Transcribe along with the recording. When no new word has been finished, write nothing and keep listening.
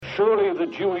Surely the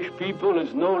Jewish people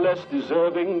is no less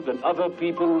deserving than other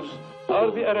peoples. Are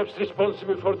the Arabs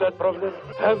responsible for that problem?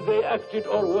 Have they acted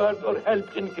or worked or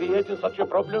helped in creating such a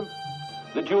problem?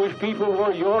 The Jewish people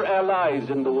were your allies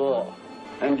in the war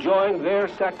and joined their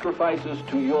sacrifices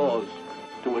to yours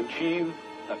to achieve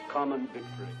a common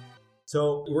victory.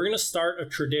 So we're going to start a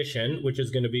tradition, which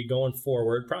is going to be going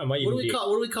forward. Probably might even What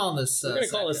are we calling this? We're going to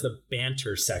call this the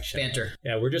banter section. Banter.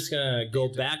 Yeah, we're just going to go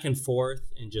back and forth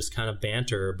and just kind of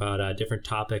banter about different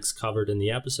topics covered in the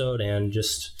episode and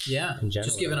just in general.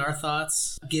 Just giving our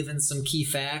thoughts, giving some key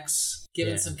facts,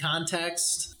 giving some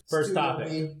context. First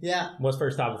topic. Yeah. What's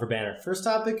first topic for banter? First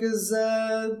topic is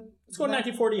let's go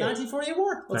 1948. 1948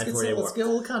 war. Let's get a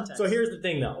little context. So here's the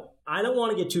thing, though. I don't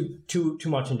want to get too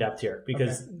much in depth here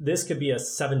because this could be a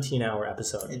 17-hour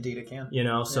episode. Indeed, it can. You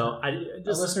know, so our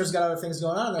listeners got other things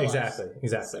going on in their lives.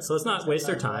 Exactly. So let's not waste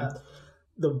their time.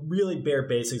 The really bare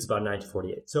basics about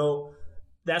 1948. So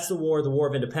that's the war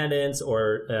of independence,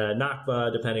 or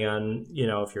Nakba, depending on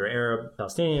if you're Arab,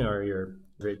 Palestinian, or you're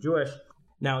very Jewish.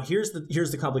 Now, here's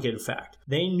the complicated fact.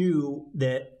 They knew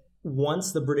that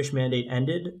once the British Mandate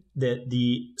ended, that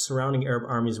the surrounding Arab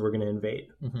armies were going to invade.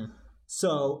 Mm-hmm.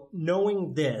 So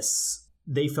knowing this,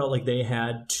 they felt like they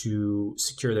had to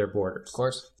secure their borders. Of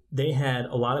course. They had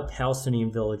a lot of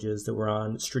Palestinian villages that were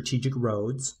on strategic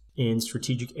roads in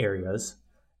strategic areas.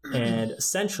 And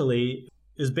essentially,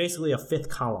 it was basically a fifth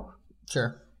column.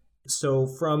 Sure. So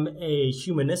from a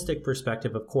humanistic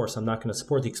perspective, of course, I'm not going to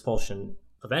support the expulsion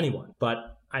of anyone.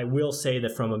 But I will say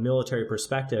that from a military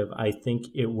perspective, I think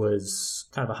it was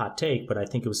kind of a hot take, but I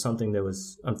think it was something that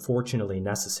was unfortunately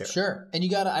necessary. Sure. And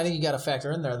I think you got to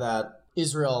factor in there that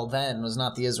Israel then was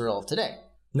not the Israel of today.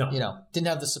 No. Didn't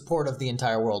have the support of the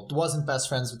entire world. Wasn't best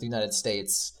friends with the United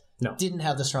States. No. Didn't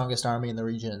have the strongest army in the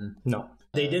region. No.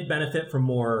 They did benefit from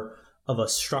more of a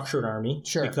structured army.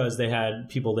 Sure. Because they had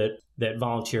people that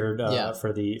volunteered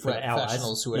for the allies.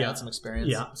 Professionals who had some experience.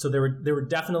 Yeah. So there were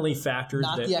definitely factors.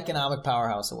 Not the economic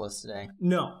powerhouse it was today.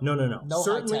 No. No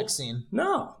high-tech scene.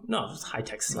 No, just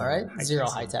high-tech scene. All right. Zero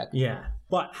high-tech. Yeah.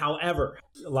 But however,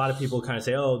 a lot of people kind of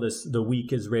say, the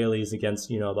weak Israelis against,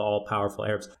 the all-powerful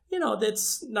Arabs.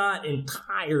 That's not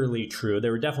entirely true.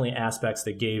 There were definitely aspects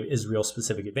that gave Israel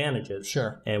specific advantages.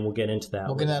 Sure. And we'll get into that.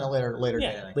 We'll get into that later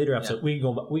day. Later episode. Yeah. We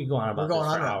can go on about this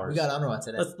for hours. We got UNRWA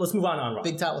today. Let's move on to UNRWA.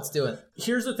 Big top, let's do it.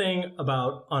 Here's the thing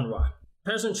about UNRWA.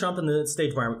 President Trump in the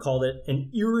State Department called it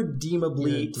an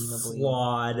irredeemably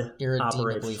flawed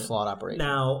operation.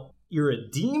 Now,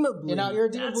 irredeemably.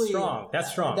 That's strong.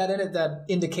 That's strong. That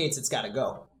indicates it's got to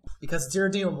go because it's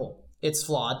irredeemable. It's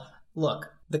flawed.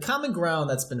 Look, the common ground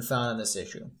that's been found on this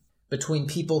issue between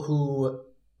people who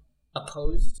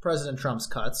opposed President Trump's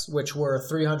cuts, which were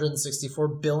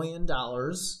 $364 billion,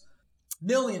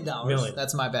 million.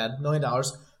 That's my bad. $1 million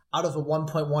out of a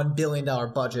 $1.1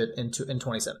 billion budget in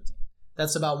 2017.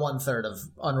 That's about 1/3 of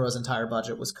UNRWA's entire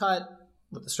budget was cut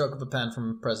with the stroke of a pen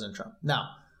from President Trump. Now,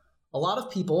 a lot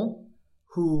of people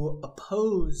who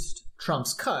opposed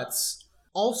Trump's cuts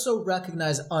also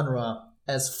recognize UNRWA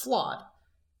as flawed.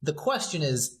 The question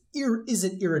is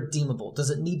it irredeemable? Does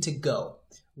it need to go?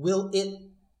 Will it,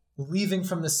 leaving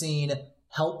from the scene,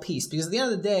 help peace? Because at the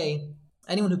end of the day,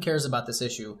 anyone who cares about this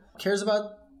issue cares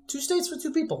about 2 states for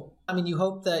 2 people. I mean, you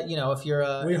hope that, if you're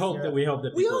a... We hope that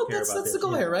people care about this. That's the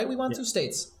goal here, right? We want 2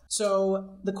 states.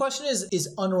 So the question is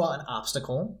UNRWA an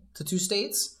obstacle to 2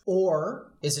 states?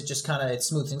 Or is it just kind of, it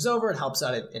smooths things over, it helps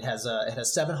out, it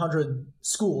has 700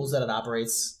 schools that it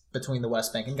operates between the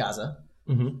West Bank and Gaza.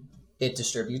 Mm-hmm. It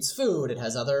distributes food, it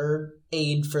has other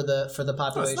aid for the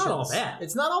population. It's not all bad.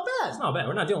 It's not all bad. It's not bad.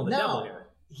 We're not dealing with the devil here.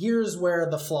 Here's where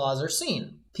the flaws are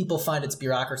seen. People find its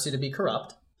bureaucracy to be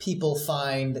corrupt. People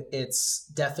find its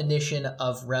definition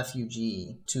of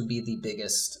refugee to be the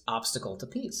biggest obstacle to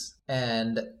peace.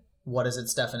 And what is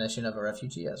its definition of a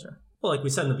refugee, Ezra? Well, like we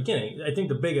said in the beginning, I think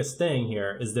the biggest thing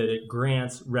here is that it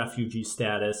grants refugee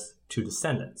status to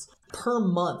descendants. Per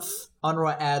month,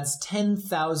 UNRWA adds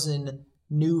 10,000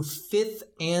 new 5th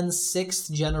and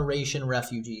 6th generation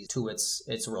refugees to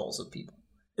its rolls of people.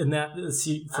 And that,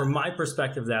 from my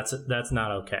perspective, that's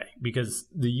not okay, because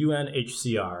the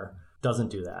UNHCR doesn't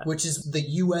do that. Which is the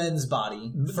UN's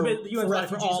body for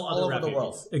all over refugees. The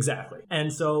world. Exactly.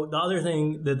 And so the other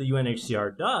thing that the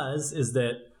UNHCR does is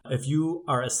that if you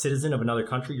are a citizen of another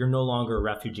country, you're no longer a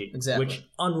refugee. Exactly. Which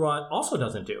UNRWA also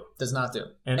doesn't do. Does not do.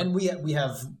 And we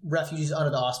have refugees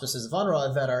under the auspices of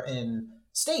UNRWA that are in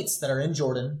states that are in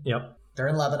Jordan. Yep. They're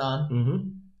in Lebanon.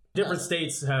 Mm-hmm. Different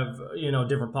states have,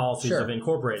 different policies of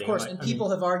incorporating. Of course, and people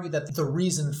have argued that the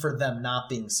reason for them not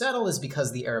being settled is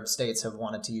because the Arab states have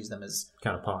wanted to use them as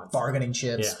kind of pawns, bargaining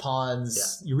chips,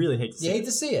 pawns. Yeah. You really hate to see it. You hate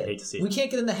to see it. Hate to see it. We can't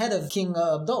get in the head of King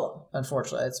Abdullah,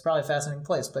 unfortunately. It's probably a fascinating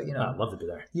place, but I'd love to be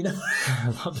there.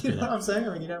 I'd love to be there. What I'm saying?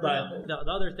 I mean, you never know. But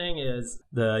the other thing is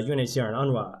the UNHCR and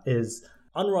UNRWA is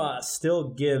UNRWA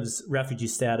still gives refugee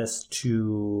status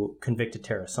to convicted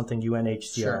terrorists, something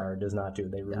UNHCR does not do.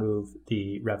 They remove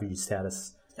the refugee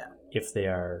status if they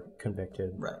are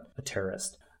convicted a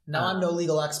terrorist. Now, I'm no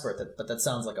legal expert, but that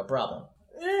sounds like a problem.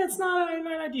 It's not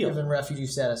ideal. Giving refugee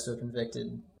status to a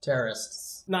convicted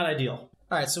terrorist. Not ideal.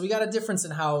 All right, so we got a difference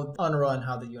in how UNRWA and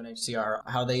how the UNHCR,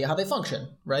 how they function,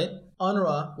 right?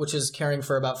 UNRWA, which is caring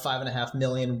for about 5.5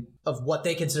 million of what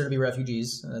they consider to be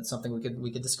refugees, and that's something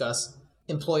we could discuss,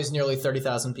 employs nearly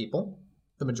 30,000 people,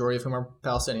 the majority of whom are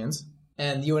Palestinians.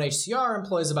 And the UNHCR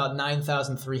employs about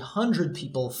 9,300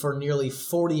 people for nearly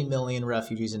 40 million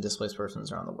refugees and displaced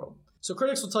persons around the world. So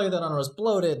critics will tell you that UNRWA is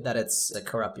bloated, that it's a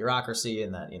corrupt bureaucracy,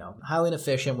 and that, highly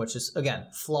inefficient, which is, again,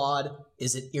 flawed.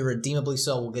 Is it irredeemably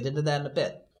so? We'll get into that in a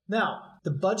bit. Now,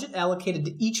 the budget allocated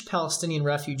to each Palestinian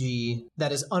refugee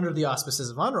that is under the auspices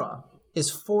of UNRWA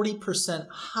is 40%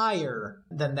 higher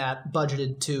than that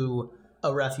budgeted to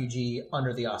a refugee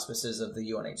under the auspices of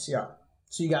the UNHCR.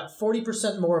 So you got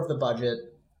 40% more of the budget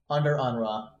under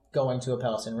UNRWA going to a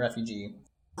Palestinian refugee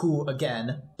who,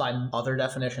 again, by other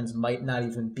definitions, might not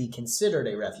even be considered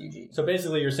a refugee. So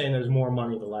basically you're saying there's more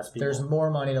money to less people. There's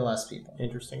more money to less people.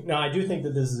 Interesting. Now, I do think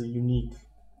that this is a unique...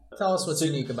 Tell us what's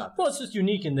unique about it. Well, it's just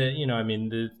unique in that,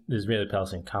 the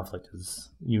Israeli-Palestinian conflict is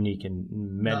unique in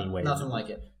many ways. Nothing like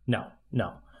it. No.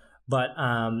 But,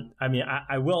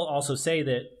 I will also say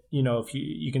that, if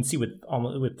you can see with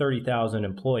 30,000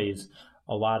 employees,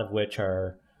 a lot of which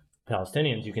are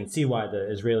Palestinians, you can see why the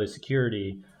Israeli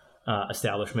security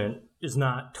establishment is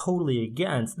not totally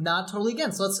against. Not totally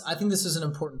against. I think this is an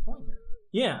important point here.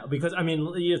 Yeah, because,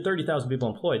 you have 30,000 people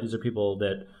employed. These are people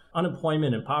that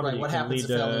unemployment and poverty what can happens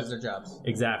lead if they lose their jobs?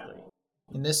 Exactly.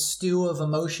 In this stew of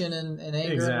emotion and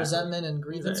anger and resentment and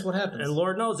grievance, what happens? And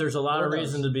Lord knows there's a lot of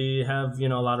reason to have a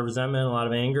lot of resentment, a lot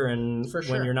of anger, and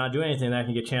when you're not doing anything, that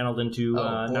can get channeled into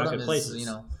not good places.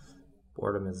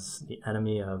 Boredom is the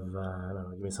enemy of,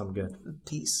 give me something good.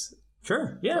 Peace.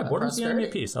 Sure. Yeah, boredom's the enemy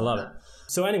of peace. I love it.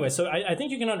 So anyway, I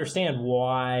think you can understand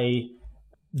why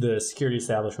the security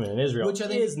establishment in Israel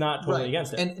is not totally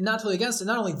against it. And not totally against it.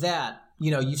 Not only that,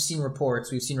 we've seen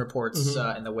reports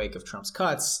in the wake of Trump's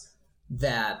cuts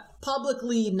that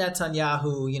publicly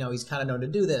Netanyahu, he's kind of known to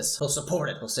do this. He'll support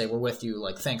it. He'll say, we're with you.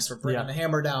 Like, thanks for bringing the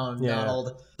hammer down,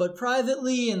 Donald. But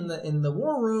privately in the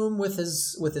war room with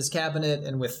his cabinet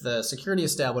and with the security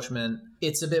establishment,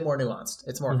 it's a bit more nuanced.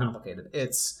 It's more complicated.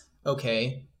 It's,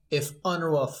 okay, if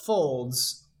UNRWA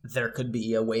folds, there could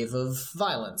be a wave of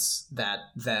violence that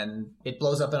then it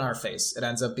blows up in our face. It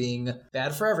ends up being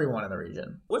bad for everyone in the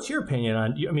region. What's your opinion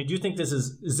on, do you think this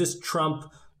is this Trump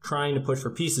trying to push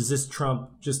for peace? Is this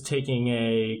Trump just taking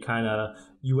a kind of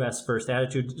U.S. first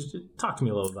attitude? Talk to me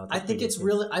a little about that.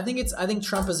 I think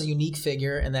Trump is a unique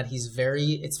figure in that it's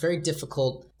very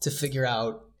difficult to figure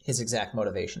out his exact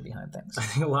motivation behind things. I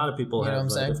think a lot of people have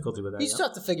difficulty with that. He's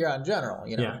tough to figure out in general,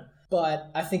 Yeah. But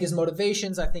I think his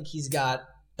motivations, he's got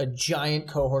a giant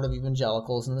cohort of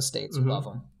evangelicals in the States who love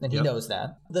him. And he knows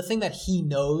that. The thing that he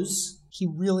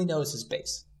really knows his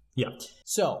base. Yeah.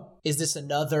 So, is this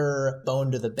another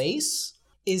bone to the base?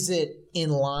 Is it in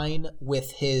line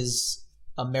with his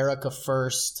America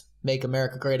First, Make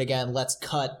America Great Again, let's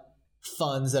cut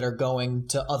funds that are going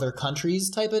to other countries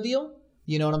type of deal?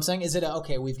 You know what I'm saying? Is it,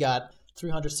 okay, we've got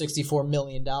 $364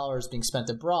 million being spent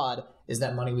abroad. Is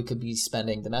that money we could be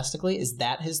spending domestically? Is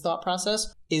that his thought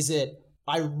process? Is it,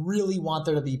 I really want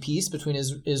there to be peace between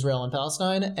Israel and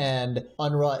Palestine, and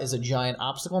UNRWA is a giant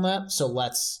obstacle in that, so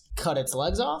let's cut its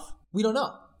legs off? We don't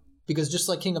know. Because just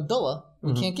like King Abdullah,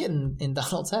 we can't get in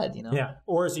Donald's head, Yeah.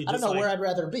 Or is he just I don't know where I'd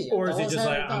rather be. Or is he just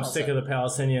like, I'm sick of the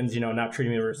Palestinians, not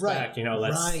treating me with respect,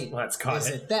 Right. let's cut it. Is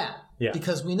it that? Yeah.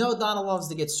 Because we know Donald loves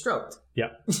to get stroked. Yeah.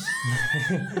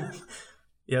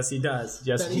 Yes, he does.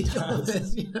 Yes, he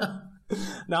does.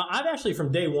 Now, I've actually,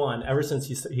 from day one, ever since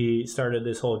he started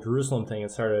this whole Jerusalem thing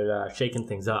and started shaking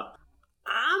things up,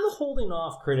 I'm holding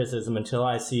off criticism until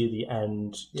I see the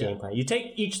end game plan. You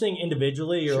take each thing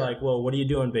individually, you're like, well, what are you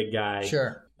doing, big guy?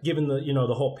 Sure. Given the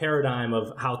the whole paradigm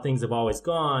of how things have always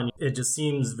gone, it just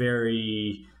seems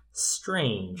very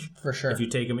strange. For sure. If you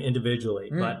take them individually.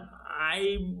 But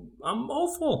I'm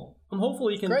hopeful. I'm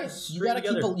hopeful you can. Great. You got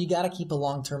to keep a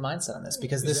long-term mindset on this,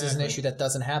 because this is an issue that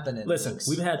doesn't happen in Listen,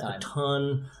 we've had a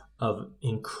ton of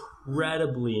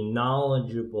incredibly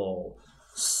knowledgeable,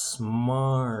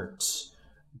 smart,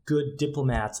 good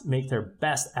diplomats make their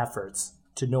best efforts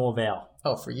to no avail.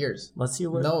 Oh, for years. Let's see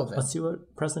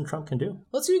what President Trump can do.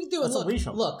 Let's see what he can do. Let's unleash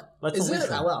him. Look, Let's unleash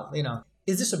him. Well,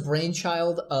 is this a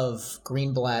brainchild of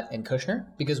Greenblatt and Kushner?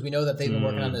 Because we know that they've been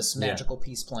working on this magical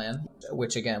peace plan,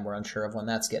 which, again, we're unsure of when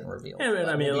that's getting revealed. And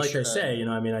I mean, like I say,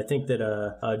 I think that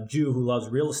a Jew who loves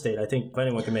real estate, I think if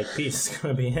anyone can make peace, it's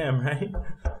going to be him, right?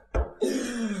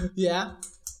 Yeah.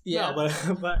 Yeah. No,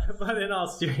 but in all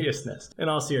seriousness,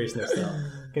 though.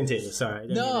 Continue. Sorry.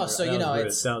 No, so,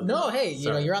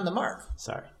 you're on the mark.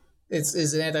 Sorry.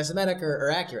 Is it anti-Semitic or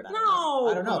accurate?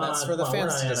 I don't know. That's for the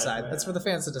fans to decide. That's for the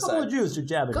fans to decide. Couple of Jews are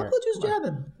jabbing. Couple of Jews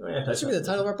jabbing. That should be the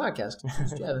title of our podcast.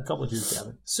 A couple of Jews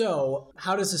jabbing. So,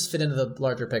 how does this fit into the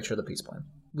larger picture of the peace plan?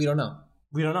 We don't know.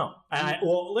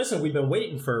 Well, listen, we've been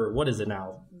waiting for, what is it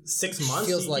now? 6 months?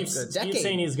 Feels like a decade. He's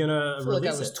saying he's going to release it.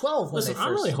 Like I was 12 when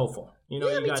I'm really hopeful. You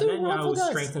got Netanyahu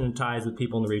strengthening ties with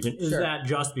people in the region. Is that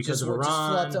just because of Iran? Just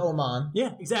flood to Oman.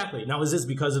 Yeah, exactly. Now, is this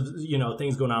because of,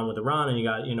 things going on with Iran and you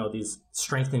got, these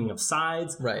strengthening of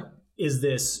sides? Right. Is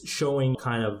this showing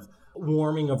kind of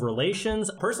warming of relations?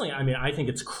 Personally, I think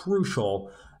it's crucial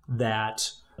that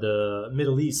the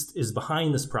Middle East is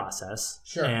behind this process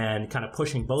and kind of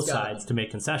pushing both sides to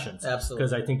make concessions. Absolutely.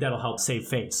 Because I think that'll help save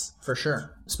face. For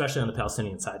sure. Especially on the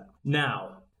Palestinian side.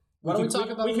 Now, we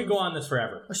could go on this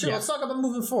forever. Sure, let's talk about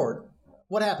moving forward.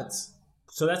 What happens?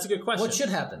 So that's a good question. What should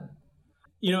happen?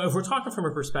 If we're talking from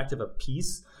a perspective of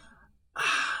peace,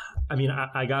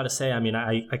 I got to say,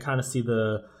 I kind of see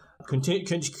the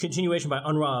continuation by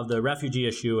UNRWA of the refugee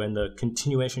issue and the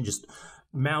continuation just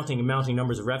mounting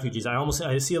numbers of refugees.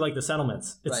 I see it like the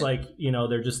settlements. It's like,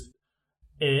 they're just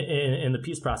in the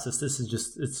peace process.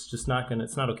 It's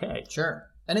not okay. Sure.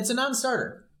 And it's a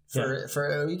non-starter.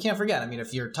 For you can't forget.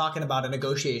 If you're talking about a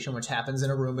negotiation, which happens in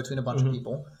a room between a bunch of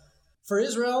people, for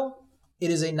Israel, it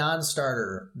is a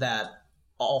non-starter that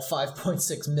all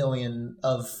 5.6 million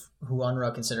of who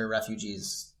UNRWA consider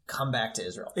refugees come back to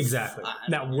Israel. Exactly.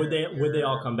 Now, would they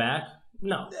all come back?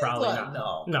 No, probably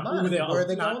not. No. Where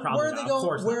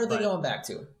are they going back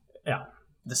to? Yeah,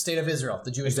 the state of Israel,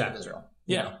 the Jewish state of Israel.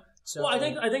 Yeah. So, well, I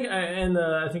think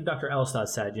Dr. Elstad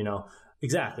said,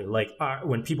 exactly. Like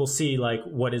when people see like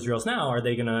what Israel's now, are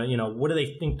they gonna, what do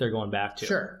they think they're going back to?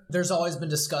 Sure. There's always been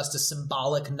discussed a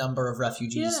symbolic number of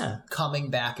refugees coming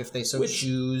back if they so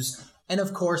choose, and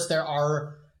of course there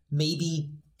are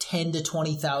maybe 10 to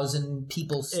 20,000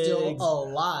 people still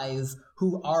alive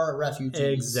who are refugees.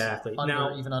 Exactly.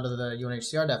 Even under the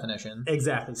UNHCR definition.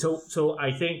 Exactly. So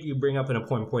I think you bring up an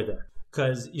important point there.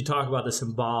 Because you talk about the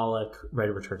symbolic right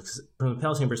of return. From a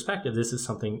Palestinian perspective, this is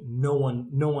something no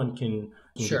one can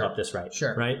give up this right.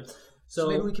 Sure. Right. So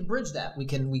maybe we can bridge that. We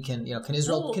can can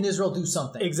Israel do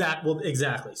something?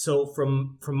 Exactly. So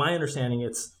from my understanding,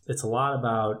 it's a lot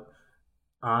about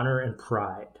honor and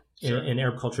pride. Sure. In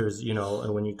Arab cultures,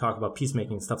 when you talk about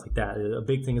peacemaking and stuff like that, a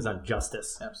big thing is on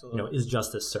justice. Absolutely. Is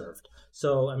justice served?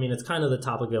 So it's kind of the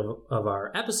topic of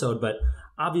our episode, but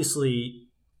obviously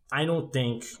I don't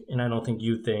think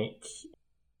you think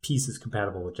peace is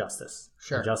compatible with justice.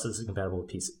 Sure. Justice is compatible with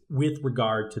peace with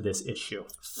regard to this issue.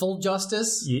 Full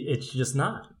justice? It's just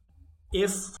not.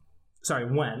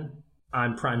 When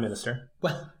I'm prime minister,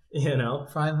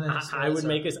 prime minister, I would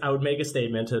make a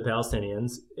statement to the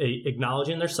Palestinians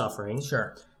acknowledging their suffering.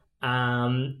 Sure.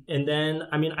 And then,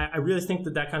 I really think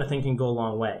that kind of thing can go a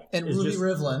long way. And Ruvi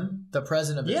Rivlin, the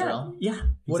president of Israel. Yeah.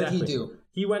 What did he do?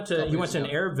 He went to an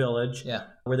Arab village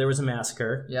where there was a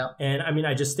massacre. Yeah. And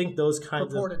I just think those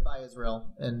kinds reported by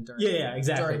Israel and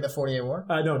exactly. During the 48 war?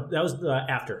 No, that was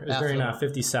after. It was during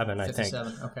 57, I think.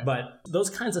 57, okay. But those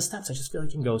kinds of steps, I just feel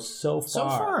like can go so far. So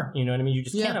far. You know what I mean? You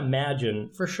just can't imagine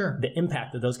for sure the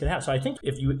impact that those could have. So I think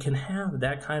if you can have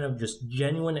that kind of just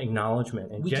genuine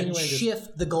acknowledgement and we can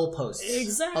shift the goalposts.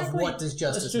 Exactly. Of what does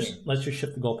justice mean? Let's just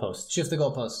shift the goalposts. Shift the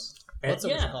goalposts. That's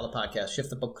what we should call the podcast. Shift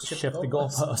the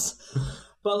goalposts.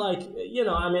 But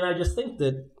I just think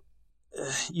that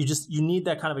you need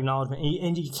that kind of acknowledgement,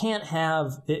 and you can't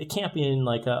have it. Can't be in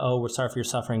like we're sorry for your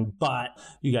suffering, but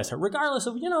you guys are, regardless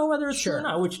of whether it's true or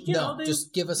not. Which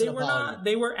just give us an apology.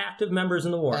 They were active members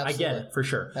in the war. Absolutely. I get it for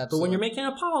sure. Absolutely. But when you're making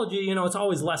an apology, it's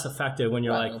always less effective when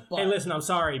you're hey, listen, I'm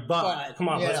sorry, but come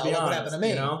on, let's be honest. What happened to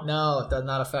me? No, that's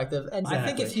not effective. And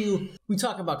exactly. I think we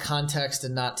talk about context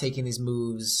and not taking these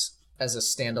moves as a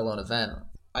standalone event.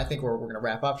 I think we're going to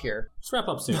wrap up here. Let's wrap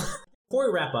up soon. Before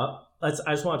we wrap up, I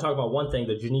just want to talk about one thing,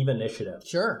 the Geneva Initiative.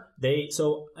 Sure.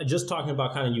 So just talking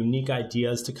about kind of unique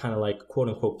ideas to kind of like, quote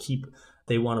unquote,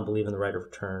 they want to believe in the right of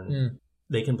return.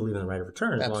 They can believe in the right of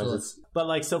return as long as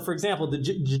but so for example, the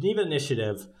Geneva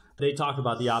Initiative, they talk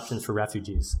about the options for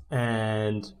refugees.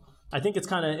 And I think it's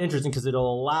kind of interesting because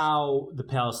it'll allow the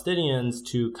Palestinians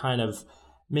to kind of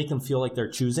make them feel like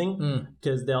they're choosing,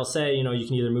 because they'll say, you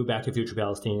can either move back to a future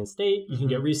Palestinian state, you can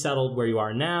get resettled where you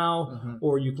are now,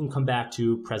 or you can come back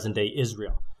to present-day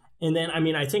Israel. And then,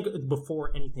 I think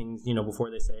before anything, before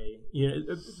they say,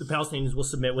 the Palestinians will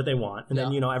submit what they want, and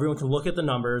then, everyone can look at the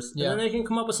numbers, and then they can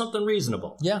come up with something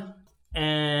reasonable. Yeah.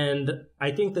 And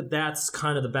I think that that's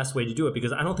kind of the best way to do it,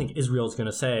 because I don't think Israel's going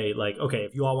to say, like, okay,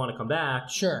 if you all want to come back,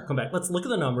 come back. Let's look at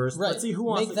the numbers. Right. Let's see who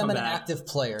wants to come back. Make them an active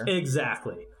player.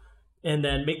 Exactly. And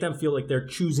then make them feel like they're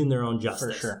choosing their own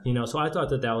justice. For sure. So I thought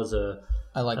that was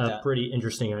a pretty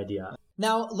interesting idea.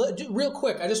 Now, real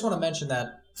quick, I just want to mention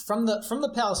that from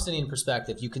the Palestinian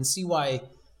perspective, you can see why,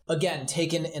 again,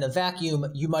 taken in a vacuum,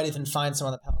 you might even find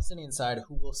someone on the Palestinian side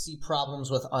who will see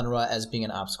problems with UNRWA as being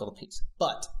an obstacle to peace.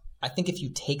 But I think if you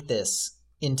take this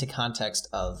into context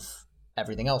of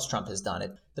everything else Trump has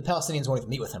done, the Palestinians won't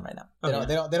even meet with him right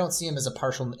now. They don't see him as a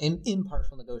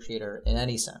impartial negotiator in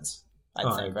any sense.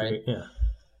 I think, right? Yeah.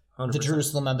 100%. The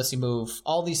Jerusalem embassy move,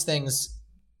 all these things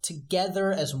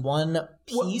together as one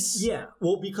piece.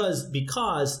 Well,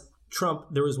 because Trump,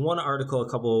 there was one article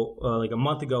a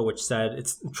month ago which said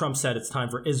Trump said it's time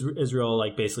for Israel,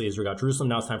 like basically Israel got Jerusalem,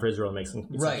 now it's time for Israel to make some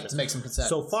concessions. Right, to make some concessions.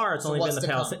 So far, it's only been the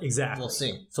Palestinians. Exactly. We'll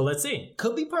see. So let's see.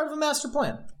 Could be part of a master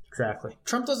plan. Exactly.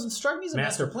 Trump doesn't strike me as a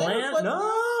master plan.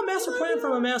 No, master plan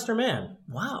from a master man.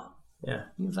 Wow. Yeah.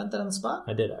 You invent that on the spot?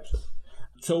 I did, actually.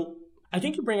 So I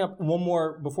think you bring up one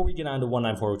more, before we get on to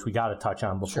 194, which we got to touch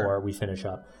on before we finish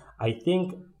up. I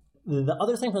think the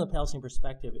other thing from the Palestinian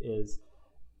perspective is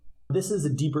this is a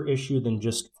deeper issue than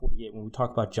just 48 when we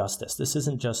talk about justice. This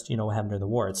isn't just, what happened during the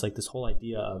war. It's like this whole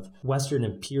idea of Western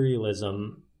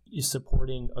imperialism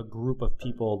supporting a group of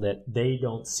people that they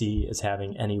don't see as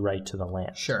having any right to the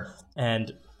land. Sure.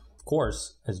 And of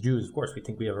course, as Jews, we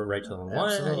think we have a right to the land,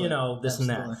 this Absolutely.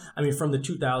 and that. From the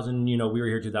 2000, we were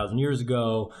here 2,000 years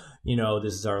ago,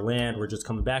 this is our land, we're just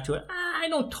coming back to it. I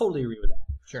don't totally agree with that.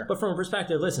 Sure. But from a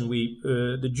perspective, listen,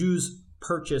 the Jews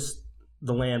purchased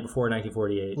the land before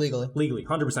 1948. Legally,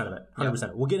 100% of it. 100%.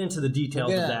 Yep. We'll get into the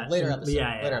details of that. Later episode.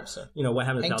 Later episode. What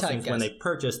happened to the Palestinians when they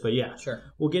purchased, but Sure.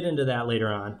 We'll get into that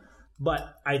later on.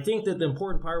 But I think that the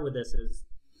important part with this is,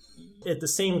 at the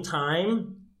same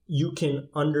time, you can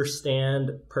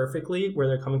understand perfectly where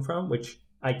they're coming from, which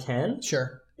I can.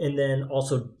 Sure. And then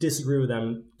also disagree with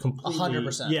them completely.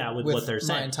 100%. Yeah, with what they're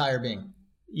saying. My entire being.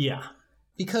 Yeah.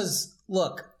 Because,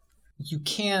 look, you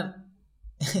can't...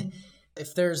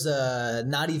 if there's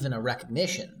not even a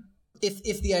recognition,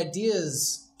 if the idea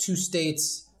is two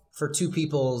states for two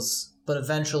peoples, but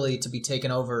eventually to be taken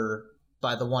over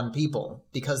by the one people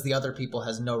because the other people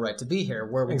has no right to be here,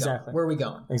 where are we going? Where are we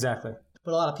going? Exactly.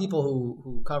 But a lot of people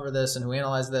who cover this and who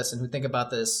analyze this and who think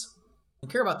about this and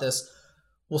care about this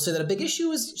will say that a big issue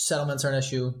is settlements are an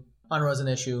issue, UNRWA is an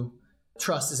issue,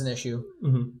 trust is an issue,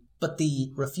 but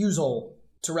the refusal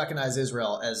to recognize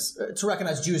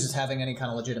Jews as having any kind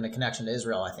of legitimate connection to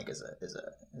Israel, I think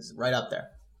is right up there.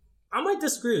 I might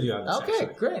disagree with you on this. Okay,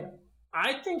 actually. great.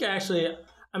 I think actually,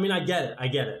 I get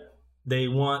it. They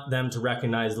want them to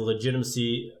recognize the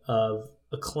legitimacy of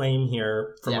a claim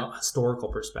here from a historical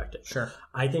perspective. Sure.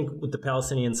 I think what the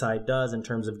Palestinian side does in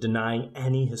terms of denying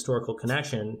any historical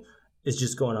connection is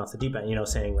just going off the deep end,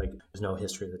 saying like there's no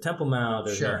history of the Temple Mount,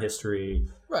 there's no history,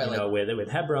 with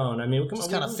Hebron. Come on,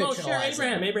 kind of both share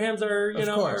Abraham. Abraham's our, of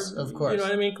course. You know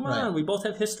what I mean? Come on, we both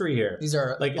have history here. These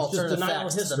are like it's just denial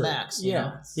of history. To the max.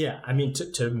 Yeah.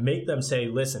 To make them say,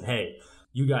 listen, hey,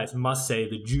 you guys must say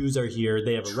the Jews are here.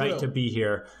 They have a right to be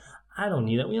here. I don't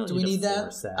need that. Do we need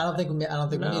that? I don't think we need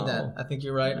that. I think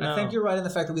you're right. No. I think you're right in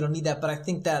the fact that we don't need that. But I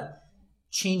think that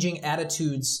changing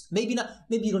attitudes, maybe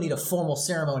you don't need a formal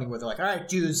ceremony where they're like, all right,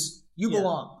 Jews, you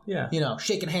belong. Yeah.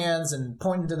 Shaking hands and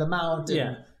pointing to the mount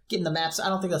and getting the maps. I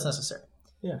don't think that's necessary.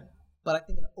 Yeah. But I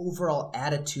think an overall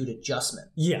attitude adjustment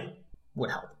would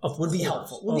help. Would be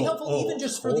helpful even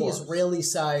just for the Israeli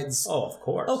side's. Oh, of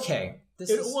course. Okay.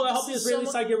 Will help the Israeli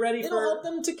side get ready it'll help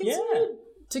them to concede. Yeah.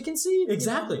 To concede.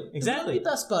 Exactly. We don't be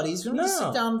best buddies. We don't just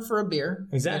sit down for a beer.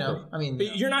 Exactly.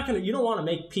 But you're not you don't want to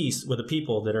make peace with the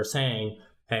people that are saying,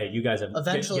 hey, you guys have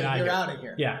eventually you're out of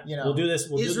here. Yeah. We'll do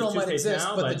this. Israel might exist,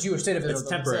 now, but the Jewish state of Israel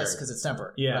doesn't exist because it's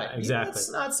temporary. Yeah, right. exactly.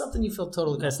 It's not something you feel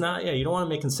totally comfortable. That's not. Yeah, you don't want to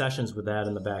make concessions with that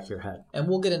in the back of your head. And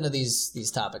we'll get into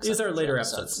these topics. These are later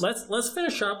episodes. Let's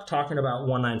finish up talking about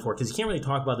 194 because you can't really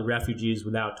talk about the refugees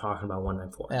without talking about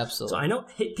 194. Absolutely. So I know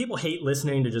people hate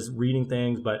listening to just reading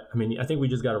things, but I think we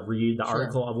just got to read the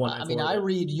article of 194. I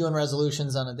read UN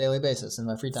resolutions on a daily basis in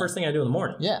my free time. First thing I do in the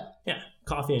morning. Yeah. Yeah.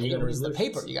 coffee and You UN gotta read the resolutions.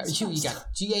 paper. You got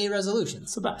GA resolutions.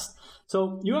 It's the best.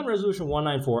 So UN Resolution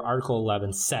 194, Article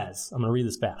 11 says, I'm going to read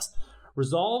this fast,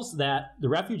 resolves that the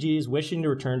refugees wishing to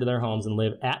return to their homes and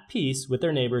live at peace with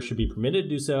their neighbors should be permitted to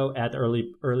do so at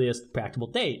the earliest practicable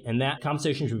date, and that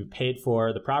compensation should be paid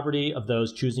for the property of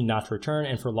those choosing not to return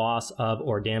and for loss of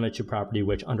or damage to property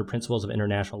which, under principles of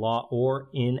international law or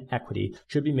in equity,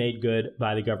 should be made good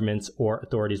by the governments or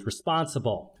authorities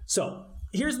responsible. So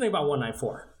here's the thing about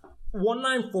 194.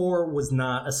 194 was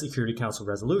not a Security Council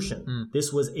resolution.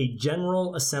 This was a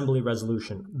General Assembly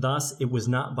resolution. Thus, it was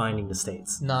not binding to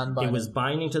states. Non-binding. It was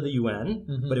binding to the UN,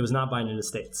 but it was not binding to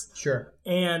states. Sure.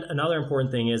 And another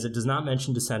important thing is it does not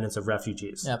mention descendants of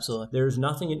refugees. Absolutely. There's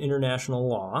nothing in international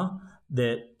law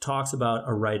that talks about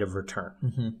a right of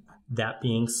return. That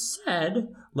being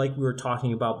said, like we were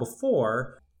talking about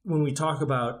before, when we talk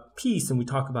about peace and we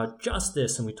talk about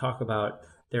justice and we talk about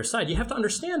their side, you have to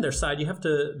understand their side. You have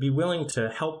to be willing to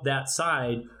help that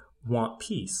side want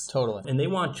peace. Totally. And they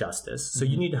want justice. So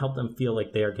you need to help them feel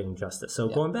like they are getting justice. So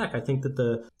going back, I think that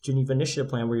the Geneva Initiative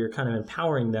Plan, where you're kind of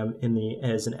empowering them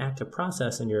as an active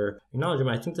process and you're acknowledging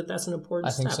them, I think that that's an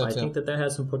important step. so, I too. think that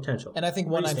has some potential. And I think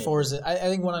 194 is I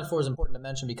think 194 is important to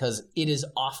mention because it is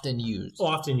often used.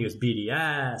 Often used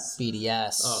BDS.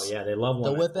 BDS. Oh yeah, they love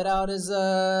one. They'll whip it out as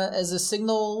a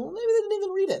signal. Maybe they didn't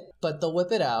even read it, but they'll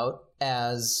whip it out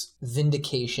as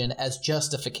vindication, as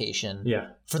justification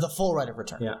for the full right of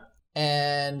return. Yeah.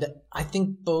 And I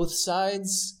think both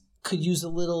sides could use a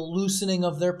little loosening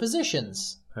of their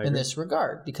positions in this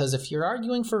regard. Because if you're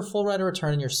arguing for full right of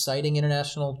return and you're citing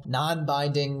international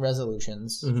non-binding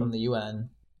resolutions from the UN,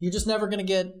 you're just never going to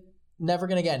get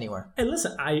anywhere. And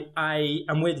listen,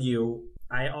 I'm with you.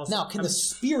 I also Now, can the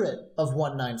spirit of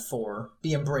 194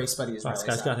 be embraced by the Israeli this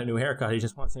guy's side? got a new haircut. He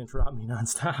just wants to interrupt me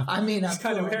nonstop. I mean, he's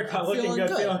got a new haircut, looking good,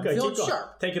 feeling good. Feeling Keep going.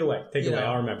 sharp. Take it away. Take it away.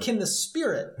 I'll remember. Can the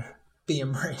spirit be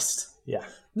embraced? Yeah.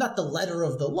 Not the letter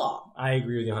of the law. I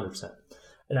agree with you 100%.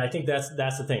 And I think that's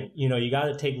the thing. You got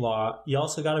to take law. You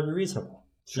also got to be reasonable.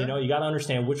 Sure. You got to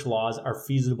understand which laws are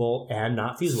feasible and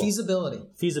not feasible.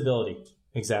 Feasibility.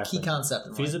 Exactly. Key concept.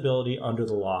 In Feasibility under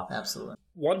the law. Absolutely.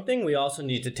 One thing we also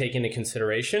need to take into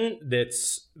consideration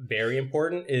that's very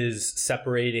important is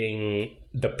separating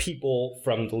the people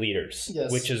from the leaders,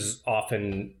 which is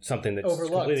often something that's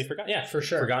overlooked. Completely forgotten. Yeah, for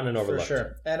sure. Forgotten and overlooked. For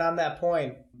sure. And on that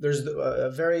point, there's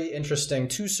a very interesting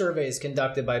 2 surveys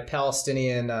conducted by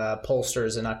Palestinian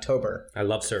pollsters in October. I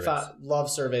love surveys.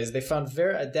 Love surveys. They found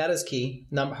data is key.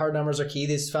 Hard numbers are key.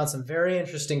 They found some very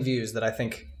interesting views that I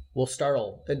think will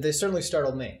startle. They certainly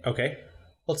startled me. Okay.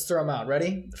 Let's throw them out.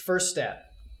 Ready? First stat.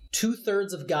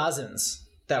 2/3 of Gazans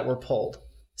that were polled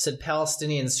said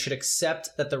Palestinians should accept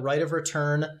that the right of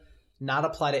return not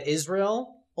apply to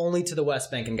Israel, only to the West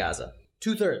Bank and Gaza.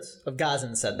 2/3 of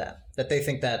Gazans said that they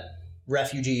think that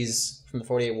refugees from the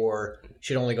 48 war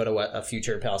should only go to a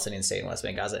future Palestinian state in West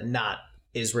Bank, Gaza, not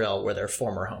Israel where their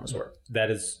former homes were.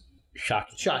 That is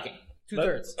shocking. Shocking.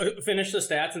 2/3. Finish the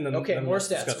stats and then... Okay, then more let's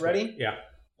stats. discuss Ready? more. Yeah.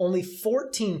 Only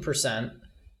 14%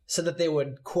 said that they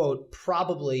would, quote,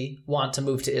 probably want to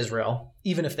move to Israel,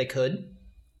 even if they could.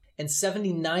 And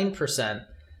 79%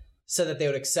 said that they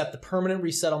would accept the permanent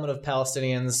resettlement of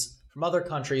Palestinians from other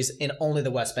countries in only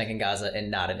the West Bank and Gaza and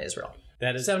not in Israel.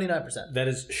 That is 79%. That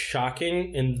is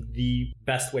shocking in the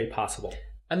best way possible.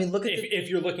 I mean, look at if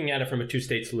you're looking at it from a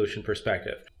 2-state solution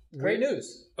perspective. Great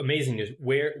news. Amazing news.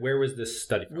 Where was this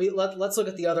study from? Let's look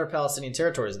at the other Palestinian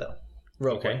territories, though.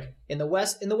 Real quick. In the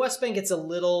West Bank, it's a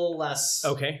little less.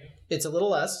 Okay. It's a little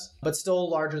less, but still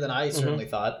larger than I certainly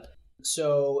thought.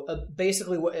 So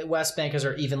basically, West Bankers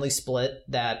are evenly split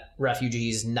that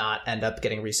refugees not end up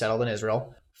getting resettled in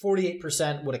Israel.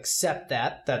 48% would accept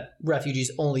that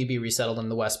refugees only be resettled in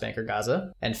the West Bank or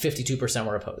Gaza, and 52%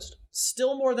 were opposed.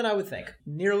 Still more than I would think.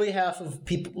 Nearly half of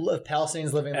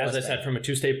Palestinians living in the West Bank. As I said, from a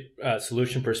 2-state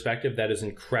solution perspective, that is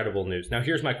incredible news. Now,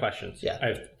 here's my questions. Yeah. I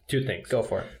have 2 things. Go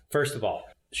for it. First of all,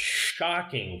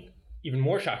 shocking, even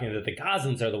more shocking that the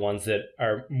Gazans are the ones that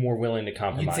are more willing to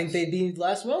compromise. You'd think they'd be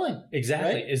less willing.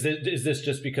 Exactly. Right? Is this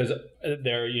just because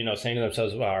they're, saying to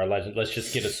themselves, well, our legend, let's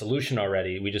just get a solution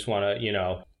already. We just want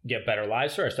to, get better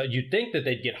lives for us. So you'd think that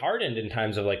they'd get hardened in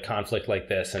times of conflict like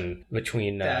this and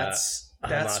between That's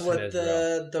Hamas what and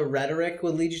Israel. the rhetoric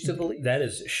would lead you to believe. That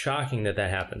is shocking that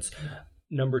happens.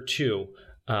 Number 2,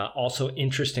 also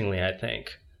interestingly, I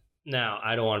think, now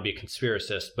I don't want to be a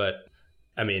conspiracist, but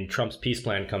I mean, Trump's peace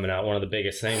plan coming out, one of the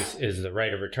biggest things is the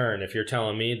right of return. If you're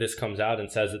telling me this comes out and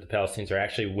says that the Palestinians are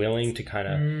actually willing to kind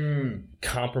of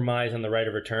compromise on the right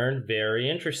of return, very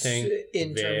interesting.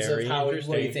 In terms of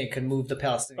what do you think could move the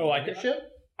Palestinian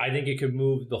leadership? I think it could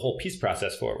move the whole peace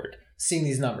process forward. Seeing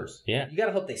these numbers. Yeah. You got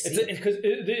to hope they see it. Because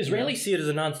the Israelis see it as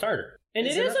a non-starter. And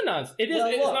it is a non-starter.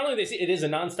 It's not only they see it is a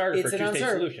non-starter for a two-state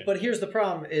solution. But here's the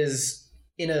problem is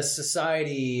in a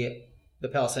society, the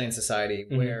Palestinian society,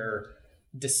 where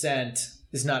dissent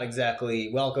is not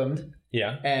exactly welcomed.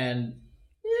 Yeah. And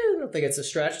I don't think it's a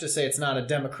stretch to say it's not a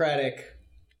democratic,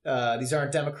 these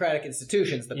aren't democratic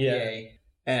institutions, the PA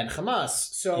and Hamas.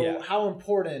 So how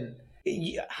important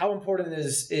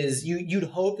is you'd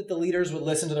hope that the leaders would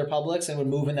listen to their publics and would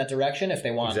move in that direction if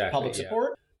they want public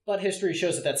support. But history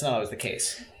shows that that's not always the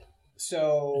case.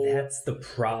 So that's the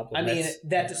problem. I mean,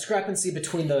 that discrepancy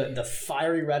between the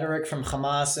fiery rhetoric from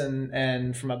Hamas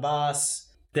and from Abbas.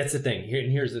 That's the thing.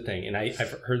 Here's the thing, and I've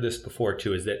heard this before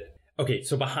too, is that, okay,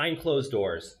 so behind closed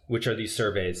doors, which are these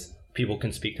surveys, people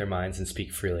can speak their minds and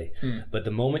speak freely. But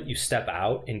the moment you step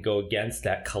out and go against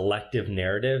that collective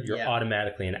narrative, you're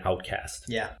automatically an outcast.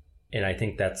 Yeah. And I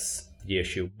think that's the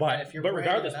issue. But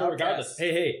regardless,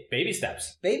 hey, baby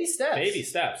steps. Baby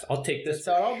steps. I'll take this.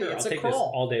 It's a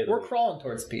crawl. All day. We're crawling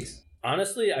towards peace.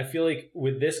 Honestly, I feel like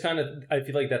with this kind of, I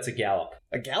feel like that's a gallop.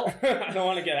 A gallop? I don't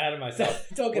want to get ahead of myself.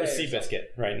 Don't get ahead of yourself. Seabiscuit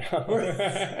right now.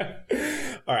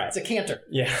 All right. It's a canter.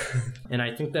 Yeah. And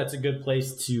I think that's a good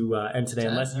place to end today,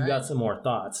 unless you got some more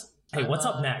thoughts. Hey, what's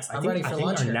up next? I'm ready for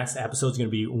lunch. Our next episode is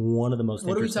going to be one of the most interesting.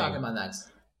 What are we talking about next?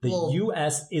 The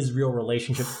U.S.-Israel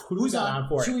relationship. Who's on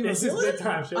for it? This is big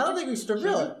time. I don't think we should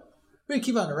reveal it. We're going to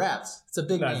keep it on the wraps. It's a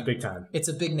big name. That's big time. It's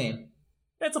a big name.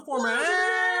 It's a former...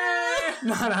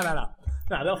 No,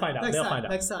 they'll find out.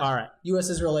 Next time. All right.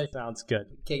 U.S.-Israel relations. Sounds good.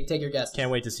 Okay, take your guess.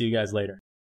 Can't wait to see you guys later.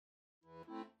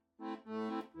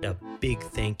 A big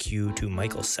thank you to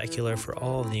Michael Secular for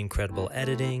all of the incredible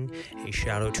editing. A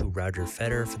shout out to Roger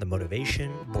Federer for the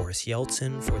motivation, Boris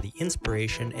Yeltsin for the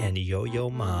inspiration, and Yo-Yo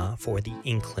Ma for the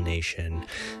inclination.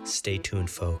 Stay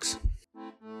tuned, folks.